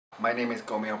My name is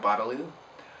Gomeo Bobelu.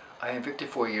 I am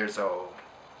 54 years old.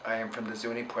 I am from the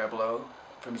Zuni Pueblo,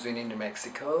 from Zuni, New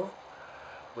Mexico.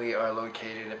 We are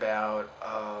located about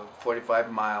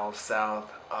 45 miles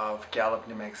south of Gallup,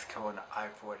 New Mexico on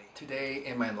I-40. Today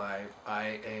in my life,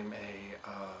 I am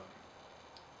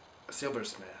a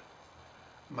silversmith.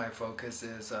 My focus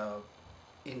is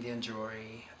Indian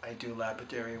jewelry. I do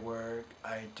lapidary work.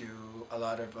 I do a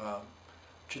lot of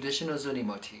traditional Zuni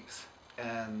motifs.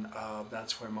 And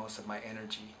that's where most of my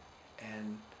energy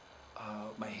and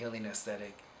my healing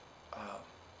aesthetic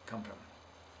come from.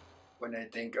 When I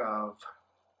think of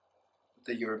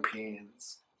the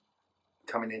Europeans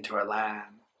coming into our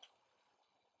land,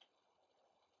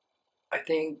 I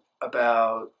think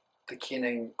about the King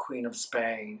and Queen of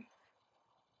Spain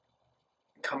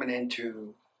coming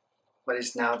into what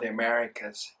is now the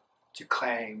Americas to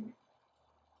claim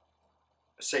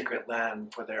a sacred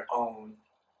land for their own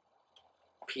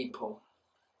people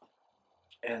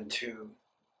and to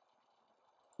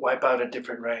wipe out a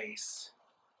different race,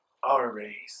 our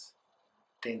race,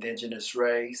 the indigenous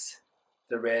race,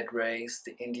 the red race,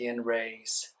 the Indian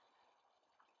race.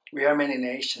 We are many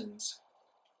nations.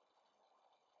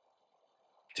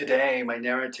 Today, my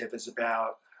narrative is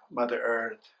about Mother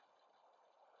Earth,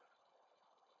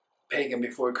 pagan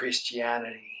before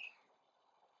Christianity,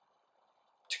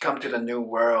 to come to the new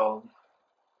world,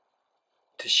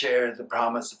 to share the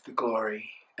promise of the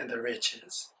glory and the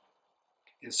riches,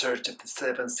 in search of the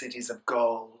 7 cities of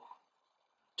gold,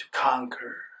 to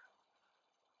conquer.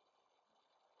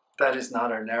 That is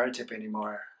not our narrative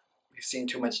anymore. We've seen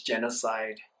too much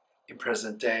genocide in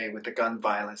present day with the gun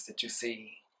violence that you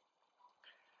see.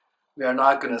 We are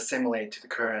not going to assimilate to the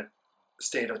current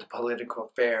state of the political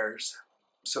affairs,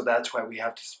 so that's why we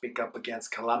have to speak up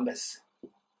against Columbus.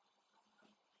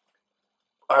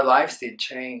 Our lives did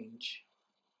change.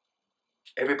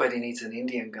 Everybody needs an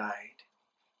Indian guide.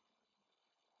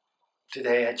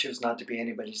 Today I choose not to be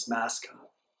anybody's mascot.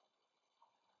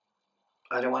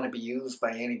 I don't want to be used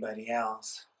by anybody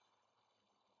else.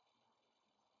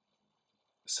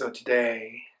 So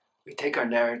today we take our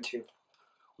narrative,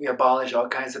 we abolish all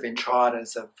kinds of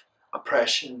entradas of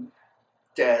oppression,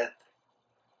 death,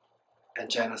 and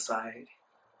genocide.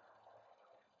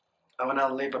 I want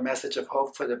to leave a message of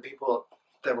hope for the people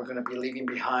that we're going to be leaving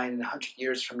behind 100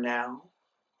 years from now.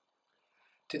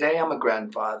 Today I'm a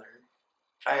grandfather.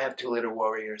 I have 2 little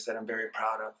warriors that I'm very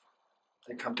proud of.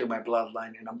 They come through my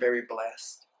bloodline and I'm very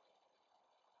blessed.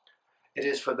 It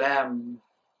is for them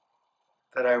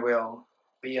that I will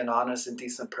be an honest and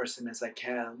decent person as I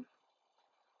can.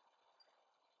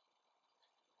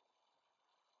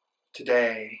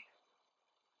 Today,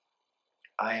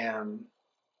 I am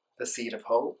the seed of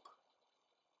hope.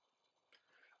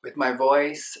 With my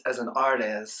voice as an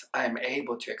artist, I am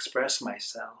able to express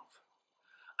myself.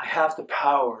 I have the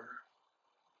power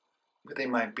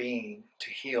within my being to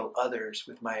heal others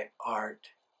with my art.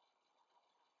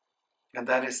 And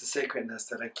that is the sacredness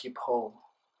that I keep whole,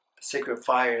 the sacred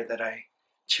fire that I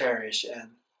cherish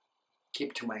and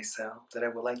keep to myself, that I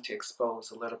would like to expose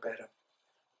a little bit of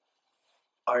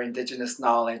our indigenous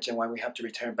knowledge and why we have to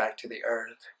return back to the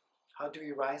earth. How do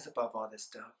we rise above all this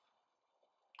stuff?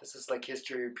 This is like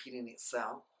history repeating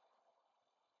itself.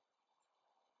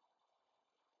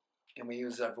 And we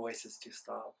use our voices to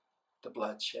stop the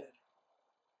bloodshed.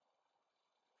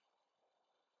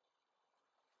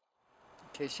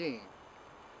 Keshin,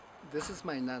 this is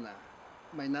my Nana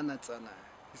Tsana.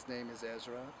 His name is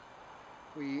Ezra.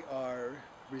 We are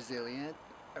resilient.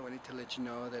 I wanted to let you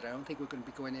know that I don't think we're going to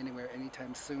be going anywhere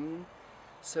anytime soon.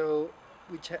 So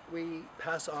we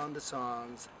pass on the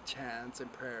songs, chants,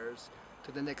 and prayers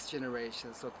to the next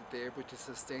generation so that they're able to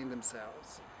sustain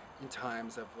themselves in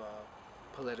times of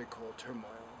political turmoil.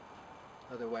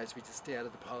 Otherwise, we just stay out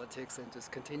of the politics and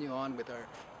just continue on with our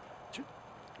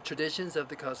traditions of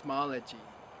the cosmology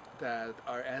that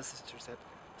our ancestors have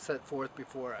set forth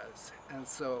before us. And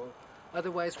so,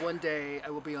 otherwise, one day I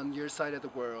will be on your side of the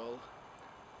world,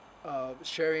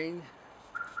 sharing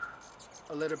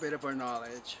a little bit of our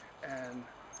knowledge and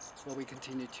what we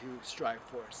continue to strive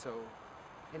for. So,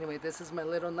 anyway, this is my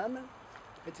little Nana.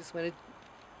 I just wanted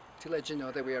to let you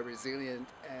know that we are resilient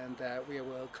and that we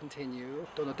will continue.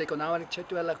 Tono te konawan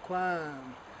chetu ala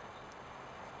kwan.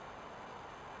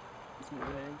 It's my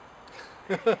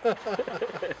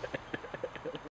leg.